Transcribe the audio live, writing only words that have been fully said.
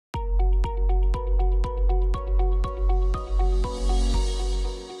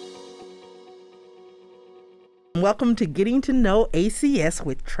Welcome to Getting to Know ACS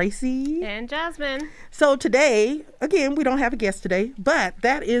with Tracy and Jasmine. So today, again, we don't have a guest today, but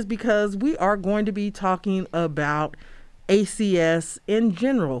that is because we are going to be talking about ACS in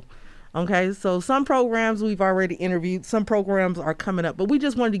general. Okay, so some programs we've already interviewed, some programs are coming up, but we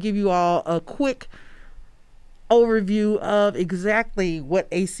just wanted to give you all a quick overview of exactly what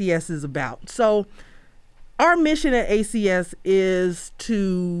ACS is about. So our mission at ACS is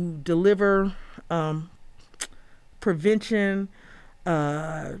to deliver prevention,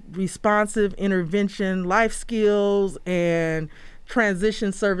 responsive intervention, life skills, and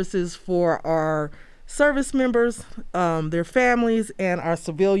transition services for our service members, their families, and our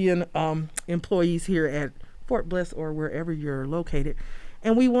civilian employees here at Fort Bliss or wherever you're located.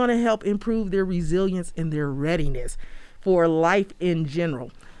 And we want to help improve their resilience and their readiness for life in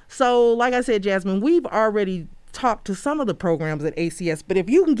general. So, like I said, Jasmine, we've already talked to some of the programs at ACS, but if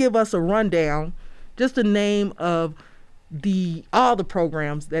you can give us a rundown, just a name of all the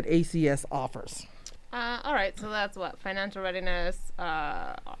programs that ACS offers. All right, so that's what? Financial readiness,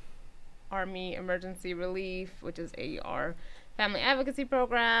 Army Emergency Relief, which is AER, Family Advocacy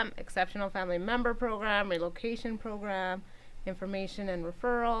Program, Exceptional Family Member Program, Relocation Program, Information and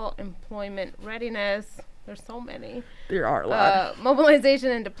Referral, Employment Readiness. There's so many. There are a lot.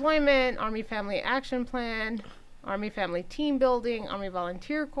 Mobilization and Deployment, Army Family Action Plan, Army Family Team Building, Army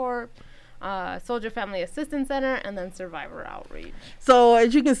Volunteer Corps, Soldier Family Assistance Center, and then Survivor Outreach. So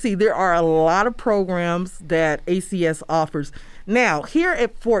as you can see, there are a lot of programs that ACS offers. Now, here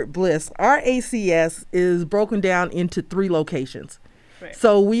at Fort Bliss, our ACS is broken down into 3 locations. Right.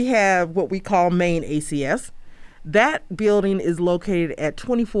 So we have what we call Main ACS. That building is located at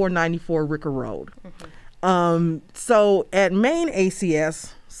 2494 Ricker Road. So at Main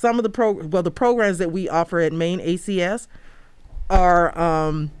ACS, some of the programs that we offer at Main ACS are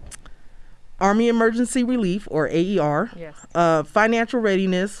Army Emergency Relief, or AER, yes. Financial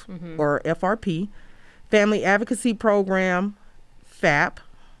Readiness, or FRP, Family Advocacy Program, FAP,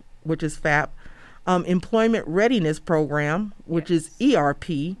 which is FAP, Employment Readiness Program, which yes. is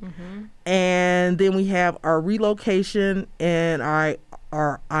ERP, and then we have our Relocation and our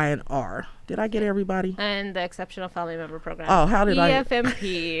INR. Did I get everybody? And the Exceptional Family Member Program. Oh, how did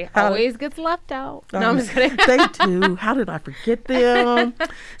EFMP always gets left out. No, I'm just kidding. They do. How did I forget them?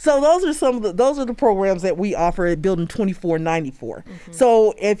 So those are the programs that we offer at Building 2494.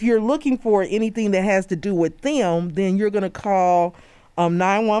 So if you're looking for anything that has to do with them, then you're going to call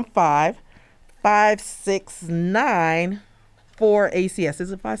 915-569-4ACS.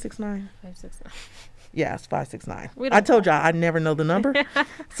 Is it 569? 569. Yeah, it's 569. I told y'all I never know the number.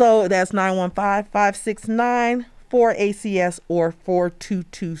 So that's 915-569-4ACS or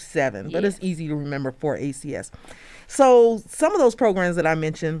 4227. But it's easy to remember, 4ACS. So some of those programs that I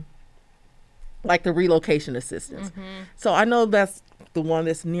mentioned, like the relocation assistance. So I know that's the one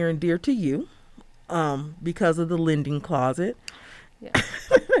that's near and dear to you because of the lending closet. Yeah.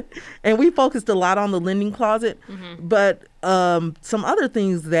 And we focused a lot on the lending closet, but some other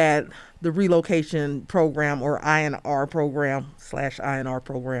things that the relocation program, or INR program /INR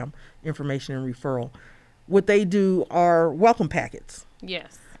program, information and referral, what they do are welcome packets.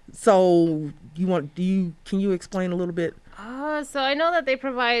 Yes. So can you explain a little bit? So I know that they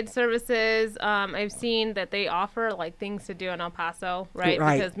provide services. I've seen that they offer like things to do in El Paso, right?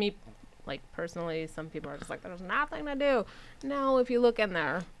 Because personally, some people are just like, there's nothing to do. No, if you look in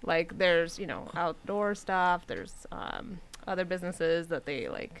there, like there's, outdoor stuff. There's other businesses that they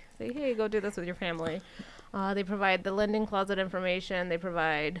like say, hey, go do this with your family. They provide the lending closet information. They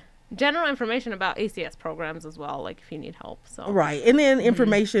provide general information about ACS programs as well, like if you need help. So right. And then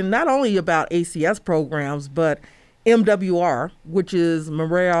information not only about ACS programs, but MWR, which is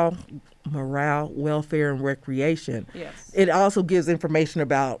morale, welfare, and recreation. Yes. It also gives information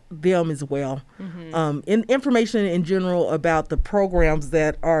about them as well. Information in general about the programs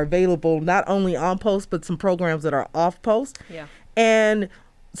that are available not only on post, but some programs that are off post. Yeah. And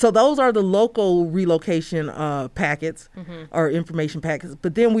so those are the local relocation packets or information packets.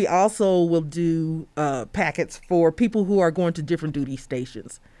 But then we also will do packets for people who are going to different duty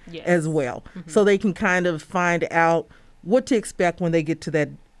stations as well. So they can kind of find out what to expect when they get to that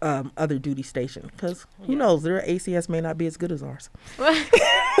other duty station, because who knows, their ACS may not be as good as ours.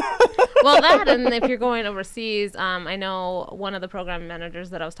 Well, that, and if you're going overseas, I know one of the program managers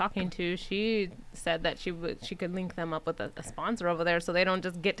that I was talking to, she said that she could link them up with a sponsor over there, so they don't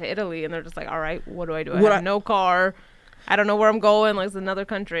just get to Italy and they're just like, all right, what do I do? I have no car. I don't know where I'm going, like it's another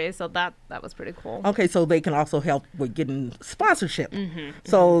country. So that was pretty cool. Okay, so they can also help with getting sponsorship.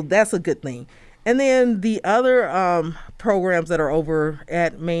 So that's a good thing. And then the other programs that are over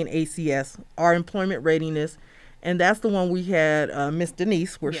at Main ACS are employment readiness And that's the one we had Miss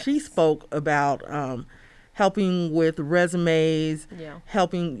Denise, where she spoke about helping with resumes,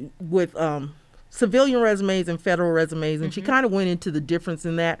 helping with civilian resumes and federal resumes. And she kind of went into the difference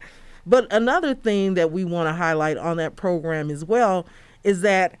in that. But another thing that we want to highlight on that program as well is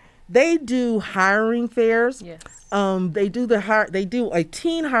that they do hiring fairs. Yes. They do a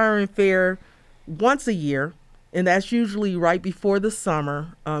teen hiring fair once a year, and that's usually right before the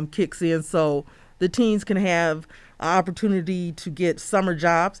summer kicks in, so the teens can have an opportunity to get summer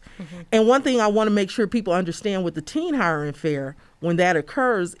jobs. And one thing I want to make sure people understand with the teen hiring fair when that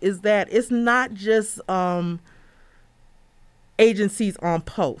occurs is that it's not just agencies on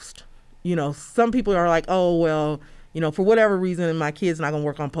post. You know, some people are like, oh, well, you know, for whatever reason, my kid's not going to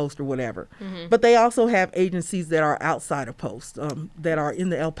work on post or whatever. But they also have agencies that are outside of post, that are in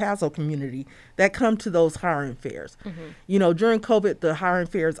the El Paso community that come to those hiring fairs. You know, during COVID, the hiring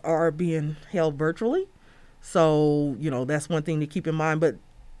fairs are being held virtually. So, you know, that's one thing to keep in mind. But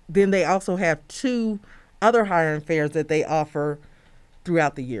then they also have 2 other hiring fairs that they offer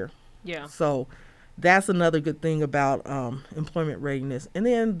throughout the year. Yeah. So that's another good thing about employment readiness. And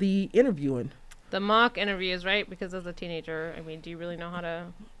then the interviewing. The mock interviews, right? Because as a teenager, I mean, do you really know how to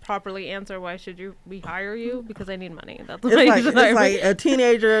properly answer why should we hire you? Because I need money. That's what it's like a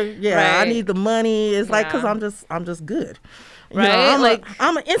teenager. Yeah, right. I need the money. It's like because I'm just good. Right? You know,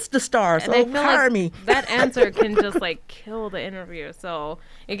 I'm an Insta star, so hire me. That answer can just like kill the interview. So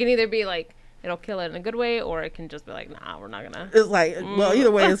it can either be like it'll kill it in a good way, or it can just be like, nah, we're not gonna. It's like, well,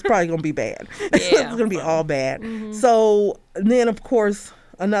 either way, it's probably gonna be bad. It's gonna be all bad. So then, of course,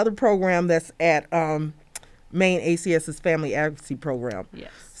 another program that's at Maine ACS's Family Advocacy Program. Yes.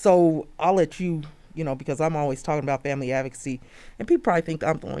 So I'll let you, you know, because I'm always talking about family advocacy, and people probably think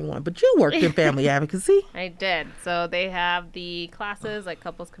I'm the only one, but you worked in family advocacy. I did. So they have the classes like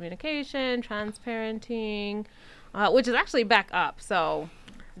couples communication, transparenting, which is actually back up. So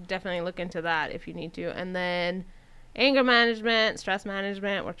definitely look into that if you need to. And then anger management, stress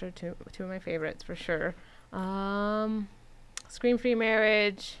management, which are two of my favorites for sure. Screen-free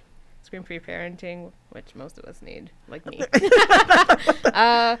marriage, screen-free parenting, which most of us need, like me.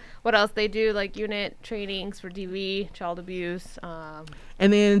 What else? They do like unit trainings for DV, child abuse.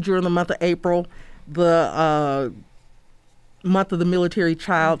 And then during the month of April, the month of the military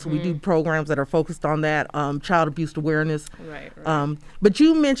child, so we do programs that are focused on that, child abuse awareness. Right. But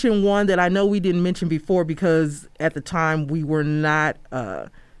you mentioned one that I know we didn't mention before because at the time we were not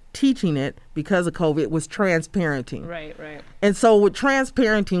teaching it because of COVID, was transparenting. Right. And so with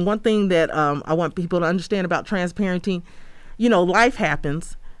transparenting, one thing that I want people to understand about transparenting, you know, life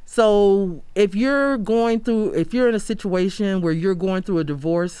happens. So if you're in a situation where you're going through a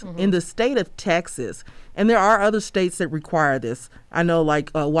divorce in the state of Texas, and there are other states that require this. I know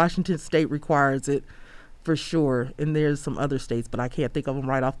like Washington State requires it for sure. And there's some other states, but I can't think of them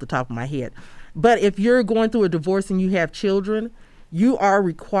right off the top of my head. But if you're going through a divorce and you have children, you are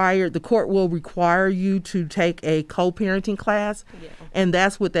required, the court will require you to take a co-parenting class. Yeah. And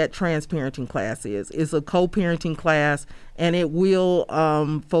that's what that transparenting class is. It's a co-parenting class, and it will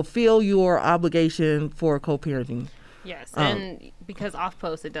fulfill your obligation for co-parenting. Yes, and because off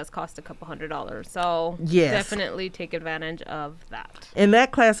post, it does cost a couple $100. So definitely take advantage of that. And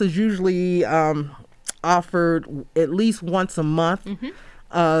that class is usually offered at least once a month.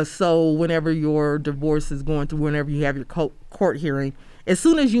 So whenever your divorce is going through, whenever you have your court hearing, as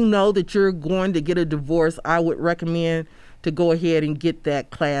soon as you know that you're going to get a divorce, I would recommend to go ahead and get that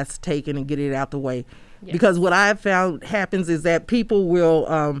class taken and get it out the way. Yes. Because what I've found happens is that people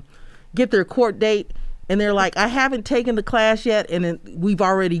will get their court date and they're like, I haven't taken the class yet, and we've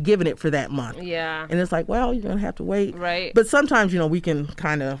already given it for that month. Yeah. And it's like, well, you're going to have to wait. Right. But sometimes, you know, we can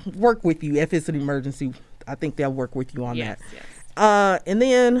kind of work with you if it's an emergency. I think they'll work with you on that. Yes. And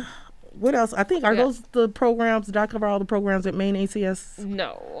then what else? I think, are those the programs? Did I cover all the programs at Maine ACS?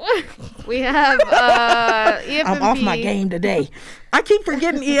 No. We have EFMP. I'm off my game today. I keep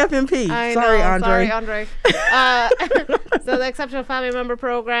forgetting EFMP. Sorry, Andre. So the Exceptional Family Member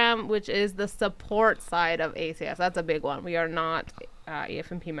Program, which is the support side of ACS. That's a big one. We are not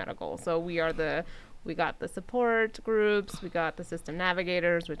EFMP medical. So we got the support groups. We got the system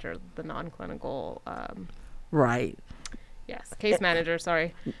navigators, which are the non-clinical. Right. Yes, case manager,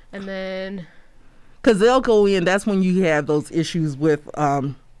 sorry. And then... Because they'll go in, that's when you have those issues with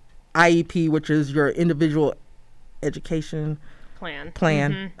IEP, which is your individual education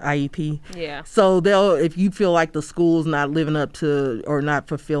plan, IEP. Yeah. So if you feel like the school's not living up to or not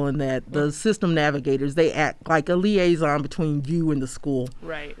fulfilling that, the system navigators, they act like a liaison between you and the school.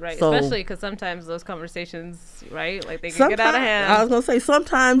 Right. So, especially because sometimes those conversations, right, like they can get out of hand. I was gonna say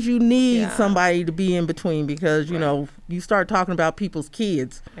sometimes you need somebody to be in between because you know you start talking about people's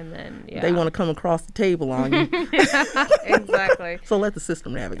kids, and then they want to come across the table on you. Exactly. So let the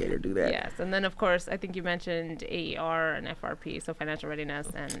system navigator do that. Yes, and then of course I think you mentioned AER and FRP, so financial readiness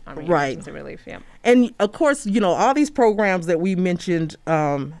and Army Emergency Relief. Yeah. And of course, you know, all these programs that we mentioned,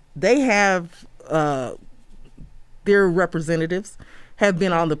 they have their representatives have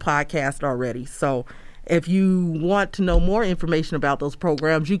been on the podcast already. So if you want to know more information about those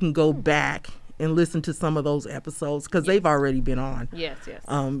programs, you can go back and listen to some of those episodes because they've already been on. Yes.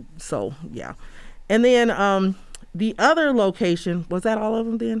 So yeah. And then the other location, was that all of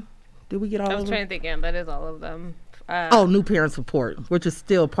them then? Did we get all of them? I was trying to think, that is all of them. New parent support, which is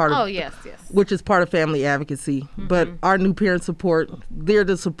still part of. Oh, yes. Which is part of family advocacy. But our new parent support, they're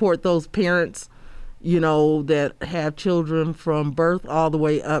to support those parents, you know, that have children from birth all the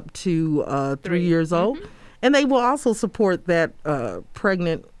way up to 3 years old. And they will also support that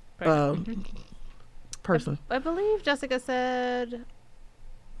pregnant person. I believe Jessica said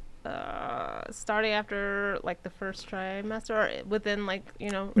starting after like the first trimester or within like, you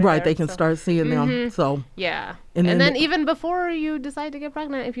know. Right, they can start seeing them. So yeah. And then even before you decide to get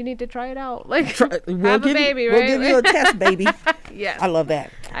pregnant, if you need to try it out, like have a baby, right? We'll give you a test baby. Yes. I love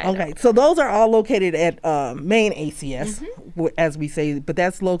that. Okay, so those are all located at main ACS, as we say, but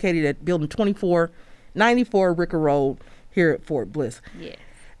that's located at building 2494 Ricker Road here at Fort Bliss. Yeah.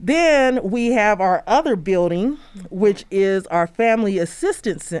 Then we have our other building, which is our Family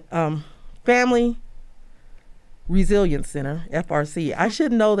Assistance, Family Resilience Center, FRC. I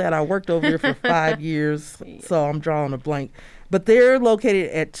should know that. I worked over there for 5 years, so I'm drawing a blank. But they're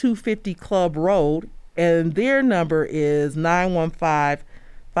located at 250 Club Road, and their number is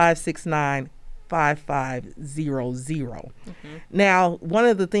 915-569-5500. Now, one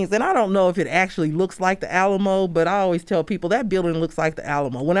of the things, and I don't know if it actually looks like the Alamo, but I always tell people that building looks like the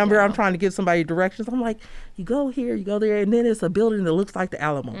Alamo. Whenever I'm trying to give somebody directions, I'm like, you go here, you go there, and then it's a building that looks like the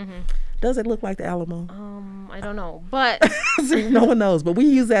Alamo. Does it look like the Alamo? I don't know, but no one knows, but we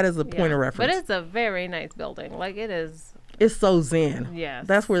use that as a point of reference. But it's a very nice building. Like it is. It's so zen. Yes.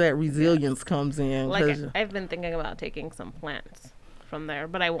 That's where that resilience comes in. Like I've been thinking about taking some plants from there,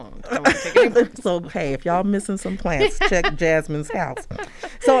 but I won't take any. It's okay. If y'all missing some plants, check Jasmine's house.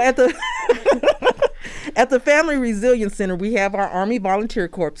 So at the Family Resilience Center, we have our Army Volunteer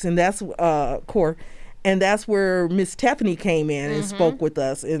Corps, and that's Corps, and that's where Miss Tiffany came in and spoke with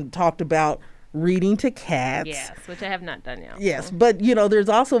us and talked about reading to cats. Yes, which I have not done yet. Yes, but you know, there's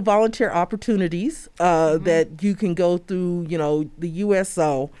also volunteer opportunities that you can go through. You know, the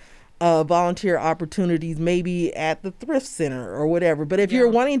USO. Volunteer opportunities maybe at the thrift center or whatever. But if you're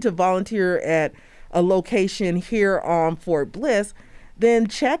wanting to volunteer at a location here on Fort Bliss, then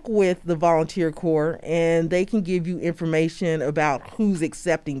check with the Volunteer Corps and they can give you information about who's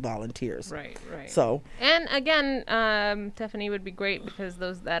accepting volunteers. Right. So, and again, Tiffany would be great because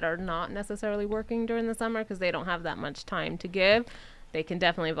those that are not necessarily working during the summer because they don't have that much time to give, they can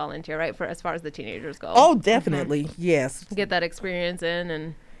definitely volunteer, right, for as far as the teenagers go. Oh, definitely. Yes. Get that experience in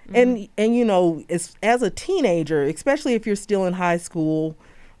and And you know, as a teenager, especially if you're still in high school,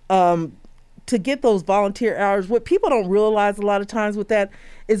 to get those volunteer hours, what people don't realize a lot of times with that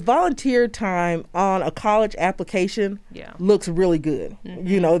is volunteer time on a college application looks really good.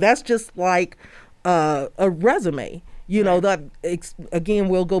 You know, that's just like a resume. You know, that again,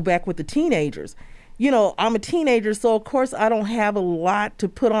 we'll go back with the teenagers. You know, I'm a teenager, so of course I don't have a lot to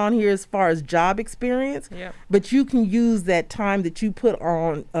put on here as far as job experience. But you can use that time that you put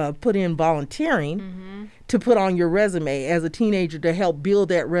in volunteering to put on your resume as a teenager to help build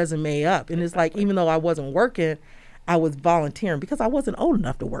that resume up. And it's like, even though I wasn't working, I was volunteering because I wasn't old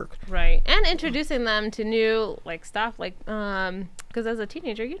enough to work. Right. And introducing them to new stuff because as a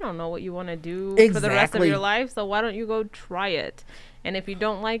teenager, you don't know what you want to do for the rest of your life. So why don't you go try it? And if you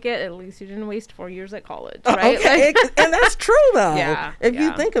don't like it, at least you didn't waste 4 years at college, right? Okay, and that's true though. Yeah. If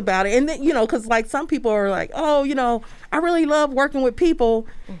you think about it, and then, you know, because like some people are like, oh, you know, I really love working with people,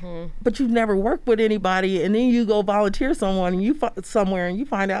 but you've never worked with anybody, and then you go volunteer somewhere and you find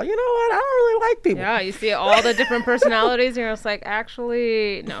out, you know what, I don't really like people. Yeah, you see all the different personalities, and you're just like,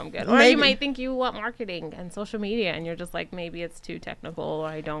 actually, no, I'm good. Or you might think you want marketing and social media, and you're just like, maybe it's too technical, or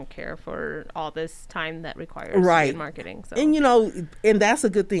I don't care for all this time that requires to be in marketing. So. And you know, and that's a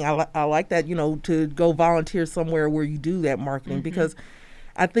good thing. I like that, you know, to go volunteer somewhere where you do that marketing because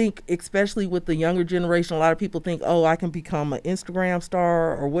I think especially with the younger generation, a lot of people think, oh, I can become an Instagram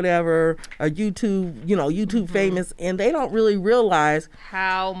star or whatever, a YouTube famous, and they don't really realize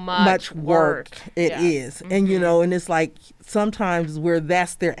how much work it is. And and it's like sometimes where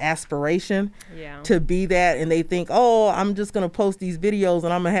that's their aspiration to be that, and they think, oh, I'm just gonna post these videos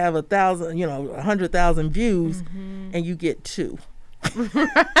and I'm gonna have 100,000 views, and you get 2.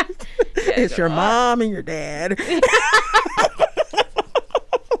 It's your mom and your dad.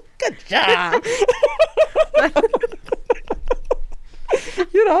 Good job.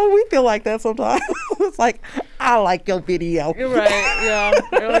 We feel like that sometimes. It's like, I like your video. You're right. Yeah.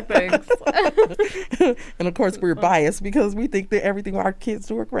 You're like, thanks. And of course, we're biased because we think that everything our kids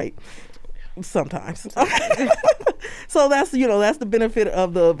do are great. Sometimes. So that's the benefit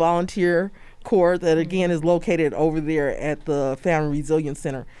of the volunteer corps that again is located over there at the Family Resilience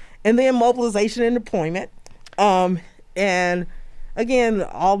Center. And then mobilization and deployment. And again,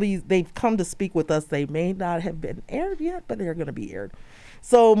 all these, they've come to speak with us. They may not have been aired yet, but they're going to be aired.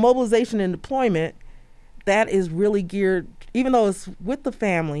 So mobilization and deployment, that is really geared, even though it's with the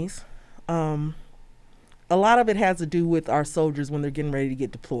families, a lot of it has to do with our soldiers when they're getting ready to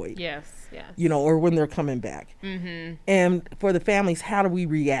get deployed. Yes. Or when they're coming back. And for the families, how do we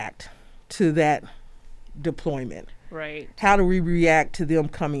react to that deployment? Right. How do we react to them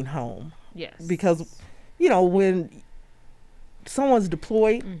coming home? Yes. Because, when someone's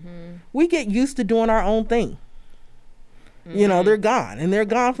deployed, we get used to doing our own thing. They're gone, and they're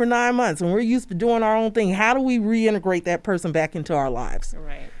gone for 9 months, and we're used to doing our own thing. How do we reintegrate that person back into our lives?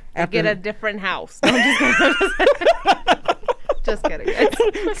 Right. Get a different house. No, just kidding.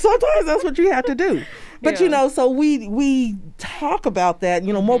 Sometimes that's what you have to do. But, so we talk about that,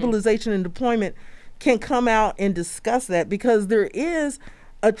 mobilization and deployment can come out and discuss that, because there is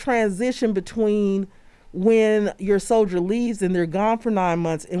a transition between when your soldier leaves and they're gone for 9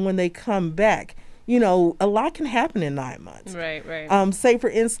 months and when they come back. A lot can happen in 9 months. Right. Say, for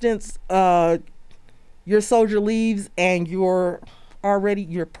instance, your soldier leaves and you're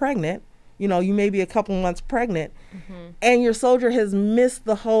pregnant. You may be a couple months pregnant, and your soldier has missed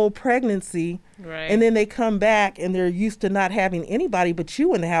the whole pregnancy. Right. And then they come back and they're used to not having anybody but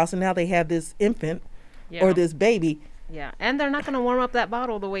you in the house, and now they have this infant or this baby. Yeah, and they're not going to warm up that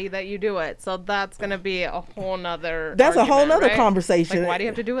bottle the way that you do it. So that's going to be a whole nother conversation. Like, why do you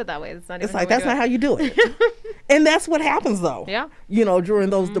have to do it that way? It's not how you do it. And that's what happens, though. Yeah. During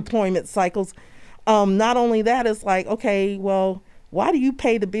those deployment cycles. Not only that, it's like, okay, well, why do you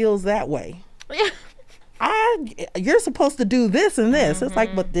pay the bills that way? Yeah. You're supposed to do this and this. It's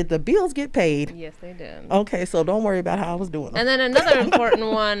like, but did the bills get paid? Yes, they did. Okay, so don't worry about how I was doing them. And then another important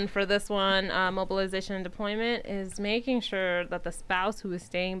one for this one, mobilization and deployment, is making sure that the spouse who is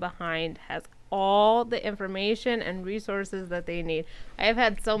staying behind has all the information and resources that they need. I have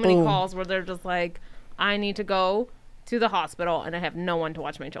had so many calls where they're just like, I need to go to the hospital and I have no one to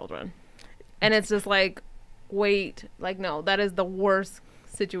watch my children. And it's just like, wait, like, no, that is the worst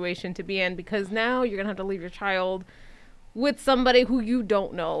situation to be in, because now you're gonna have to leave your child with somebody who you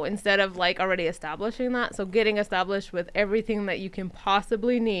don't know instead of like already establishing that. So getting established with everything that you can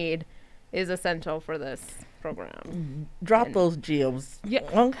possibly need is essential for this program. Drop those gems. Yeah.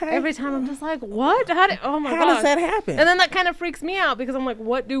 Okay. Every time I'm just like, what? Oh my god. How does that happen? And then that kind of freaks me out, because I'm like,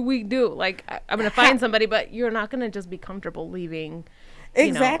 what do we do? Like, I'm gonna find somebody, but you're not gonna just be comfortable leaving.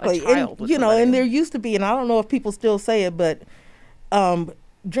 Exactly. And and there used to be, and I don't know if people still say it, but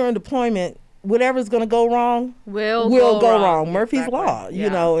during deployment, whatever's going to go wrong will go wrong. Murphy's Law,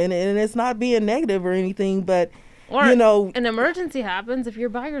 and it's not being negative or anything, but an emergency happens if you're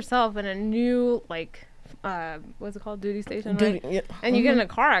by yourself in a new, like, what's it called, duty station, right? And you get in a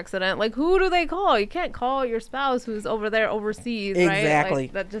car accident, like, who do they call? You can't call your spouse who's over there overseas, right? Exactly.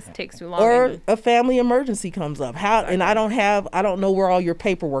 Like, that just takes too long. Or a family emergency comes up. And I don't know where all your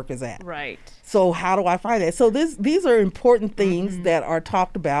paperwork is at. Right. So how do I find that? So these are important things that are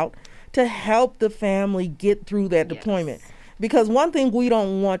talked about to help the family get through that deployment. Because one thing we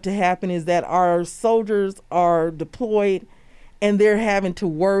don't want to happen is that our soldiers are deployed and they're having to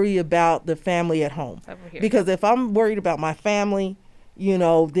worry about the family at home. Because if I'm worried about my family,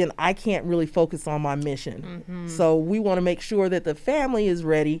 then I can't really focus on my mission. So we want to make sure that the family is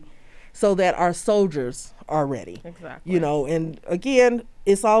ready so that our soldiers are ready. Exactly. And again,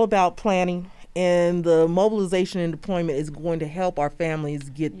 it's all about planning, and the mobilization and deployment is going to help our families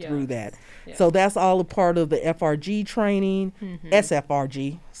get through that. Yes. So that's all a part of the FRG training,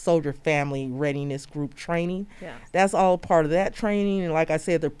 SFRG, Soldier Family Readiness Group training. Yes. That's all part of that training. And like I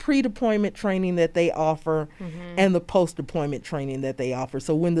said, the pre-deployment training that they offer and the post-deployment training that they offer.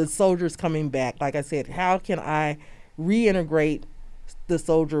 So when the soldier's coming back, like I said, how can I reintegrate the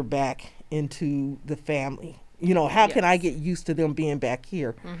soldier back into the family. You know, how can I get used to them being back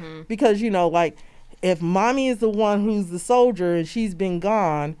here? Because, you know, like if mommy is the one who's the soldier and she's been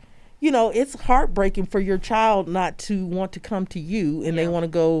gone, you know, it's heartbreaking for your child not to want to come to you and they want to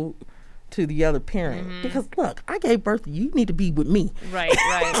go to the other parent. Because look, I gave birth to you. You need to be with me. Right.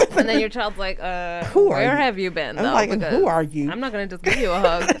 And then your child's like, where have you been? I'm like, who are you? I'm not going to just give you a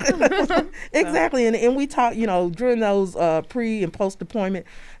hug. Exactly. And we talk, you know, during those pre and post deployment,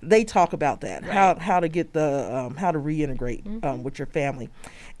 they talk about that, how to get the, how to reintegrate with your family.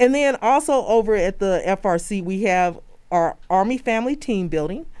 And then also over at the FRC, we have our Army Family Team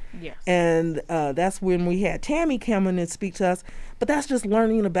Building. Yes. And that's when we had Tammy come in and speak to us. But that's just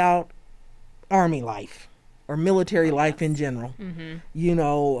learning about Army life or military life in general. You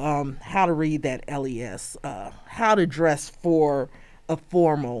know, how to read that LES, how to dress for a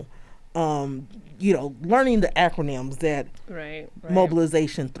formal, you know, learning the acronyms that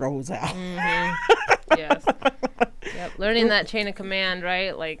mobilization throws out. Yes. Yep. Learning that chain of command,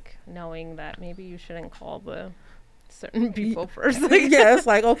 right? Like knowing that maybe you shouldn't call the certain people first. Yeah, it's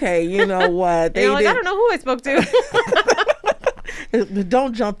like, okay, you know what? You're like, I don't know who I spoke to.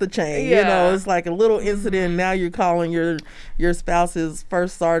 Don't jump the chain. You know, it's like a little incident. Now you're calling your spouse's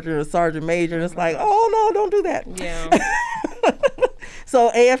first sergeant or sergeant major, and it's like, oh no, don't do that. Yeah. So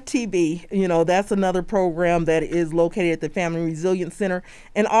AFTB, you know, that's another program that is located at the Family Resilience Center,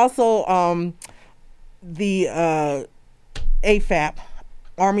 and also the AFAP,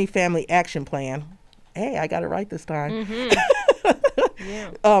 Army Family Action Plan. Hey, I got it right this time.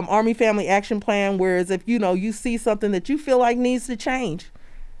 Army Family Action Plan, whereas if, you know, you see something that you feel like needs to change,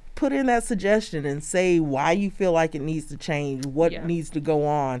 put in that suggestion and say why you feel like it needs to change, what needs to go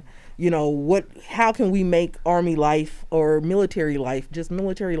on, you know, how can we make Army life or military life, just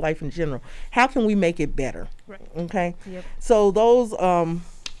military life in general, how can we make it better? Okay. So those are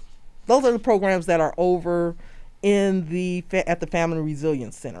the programs that are over in at the Family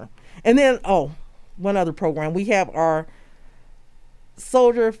Resilience Center. And then one other program, we have our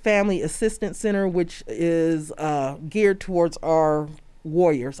Soldier Family Assistance Center, which is geared towards our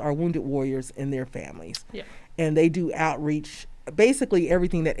warriors, our wounded warriors and their families. And they do outreach, basically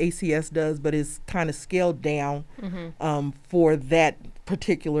everything that ACS does, but is kind of scaled down for that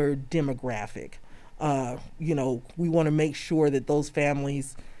particular demographic. You know, we want to make sure that those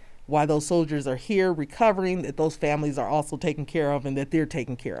families, while those soldiers are here recovering, that those families are also taken care of and that they're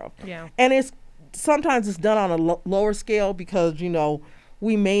taken care of. And sometimes it's done on a lower scale because, you know,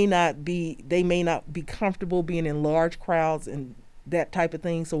 they may not be comfortable being in large crowds and that type of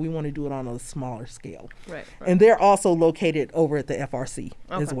thing. So we want to do it on a smaller scale. And they're also located over at the FRC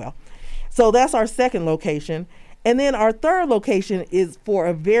as well. So that's our second location. And then our third location is for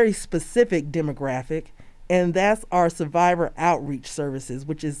a very specific demographic, and that's our Survivor Outreach Services,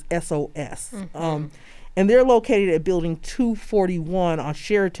 which is SOS. And they're located at Building 241 on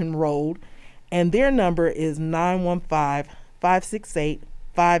Sheraton Road. And their number is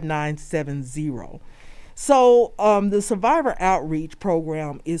 915-568-5970. So the Survivor Outreach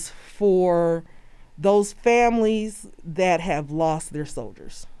Program is for those families that have lost their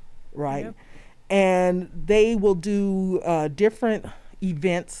soldiers, right? And they will do different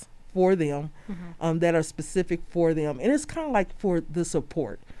events for them that are specific for them. And it's kind of like for the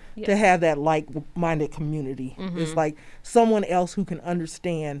support. To have that like-minded community. It's like someone else who can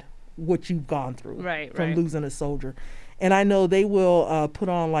understand what you've gone through from losing a soldier. And I know they will put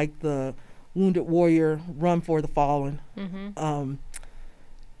on like the Wounded Warrior Run for the Fallen. And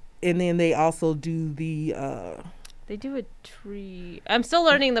then they also do they do a tree. I'm still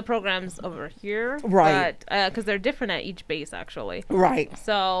learning the programs over here. But because they're different at each base actually.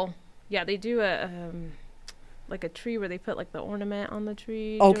 So yeah, they do like a tree where they put like the ornament on the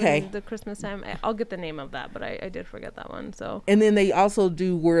tree during the Christmas time. I'll get the name of that, but I did forget that one. So. And then they also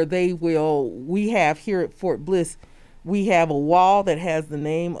do where we have here at Fort Bliss, we have a wall that has the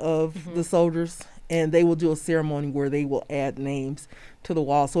name of the soldiers, and they will do a ceremony where they will add names to the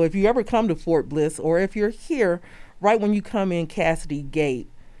wall. So if you ever come to Fort Bliss, or if you're here, right when you come in Cassidy Gate,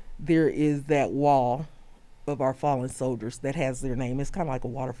 there is that wall of our fallen soldiers that has their name. It's kind of like a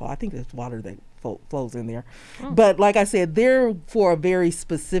waterfall. I think there's water that flows in there. But like I said, they're for a very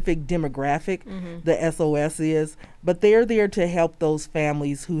specific demographic, the SOS is, but they're there to help those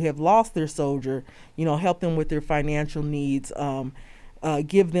families who have lost their soldier, you know, help them with their financial needs,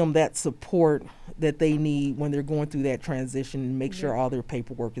 give them that support that they need when they're going through that transition, and make sure all their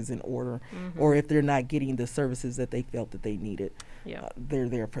paperwork is in order, or if they're not getting the services that they felt that they needed, they're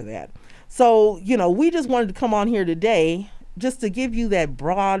there for that. So, you know, we just wanted to come on here today just to give you that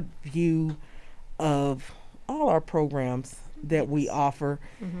broad view of all our programs that we offer.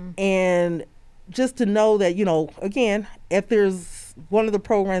 And just to know that, again, if there's one of the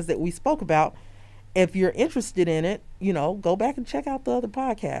programs that we spoke about, if you're interested in it, go back and check out the other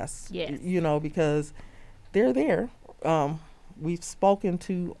podcasts. Yes. Because they're there. We've spoken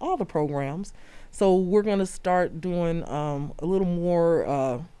to all the programs. So we're going to start doing a little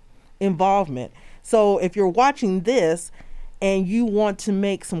more involvement. So if you're watching this and you want to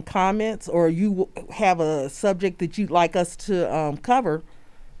make some comments, or you have a subject that you'd like us to cover,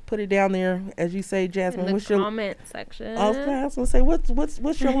 put it down there, as you say, Jasmine. In the comment section. I was going to say,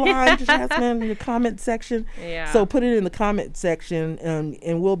 what's your line, Jasmine, in the comment section? Yeah. So put it in the comment section,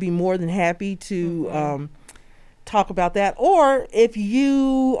 and we'll be more than happy to talk about that. Or if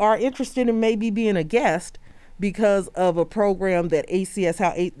you are interested in maybe being a guest because of a program that ACS,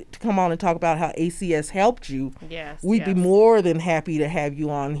 to come on and talk about how ACS helped you, we'd be more than happy to have you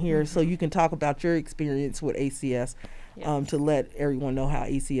on here so you can talk about your experience with ACS. To let everyone know how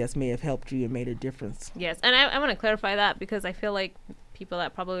ACS may have helped you and made a difference. Yes, and I want to clarify that, because I feel like people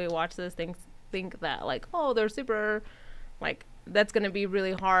that probably watch this think that, like, oh, they're super, like, that's going to be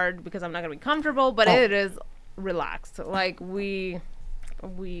really hard because I'm not going to be comfortable, but it is relaxed. Like, we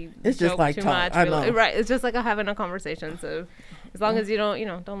it's joke just like too talk. much. I know. Right, it's just like having a conversation. So as long as you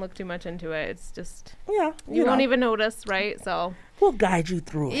don't look too much into it, it's just you won't even notice, right? So we'll guide you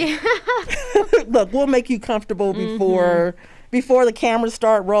through it. Look, we'll make you comfortable before the cameras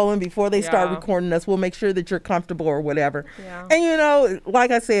start rolling, before they start recording us. We'll make sure that you're comfortable or whatever. Yeah. And like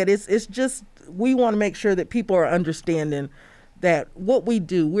I said, it's just, we want to make sure that people are understanding that what we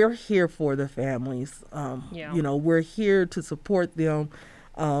do, we're here for the families. We're here to support them.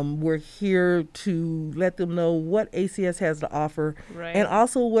 We're here to let them know what ACS has to offer, and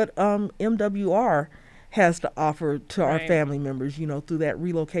also what MWR has to offer to our family members, through that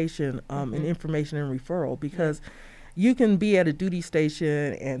relocation and information and referral. Because you can be at a duty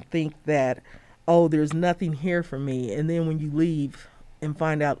station and think that, oh, there's nothing here for me. And then when you leave and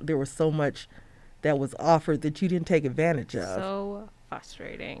find out there was so much that was offered that you didn't take advantage of. So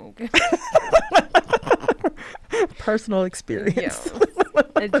frustrating. Personal experience.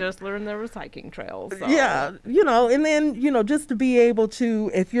 I just learned the recycling trails. So. Yeah, and then, just to be able to,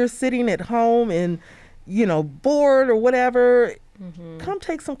 if you're sitting at home and, bored or whatever, come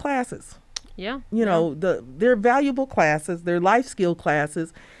take some classes. Yeah. They're valuable classes, they're life skill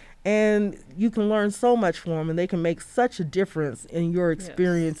classes, and you can learn so much from them, and they can make such a difference in your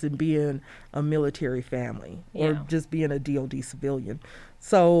experience in being a military family or just being a DOD civilian.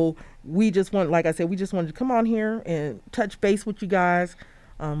 So we just like I said, we just wanted to come on here and touch base with you guys,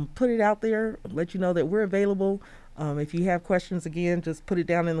 put it out there, let you know that we're available. If you have questions, again, just put it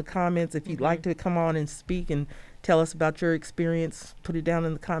down in the comments. If you'd like to come on and speak and tell us about your experience, put it down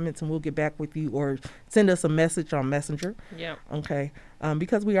in the comments and we'll get back with you, or send us a message on Messenger. Yeah. Okay.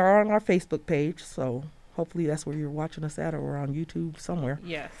 Because we are on our Facebook page, so hopefully that's where you're watching us at, or we're on YouTube somewhere.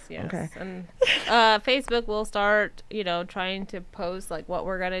 Yes. Okay. And Facebook will start, trying to post like what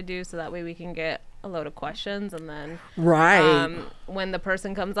we're going to do, so that way we can get a load of questions, and then when the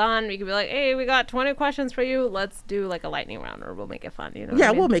person comes on, we can be like, hey, we got 20 questions for you, let's do like a lightning round, or we'll make it fun.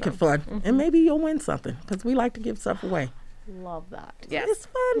 We'll make it fun. And maybe you'll win something, because we like to give stuff away. Love that. Yes, it's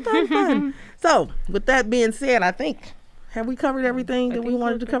fun. So with that being said, I think, have we covered everything that we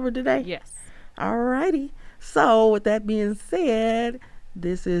wanted to cover today? Yes. All righty. So with that being said,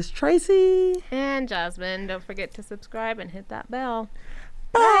 this is Tracy and Jasmine. Don't forget to subscribe and hit that bell.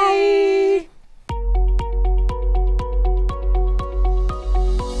 Bye.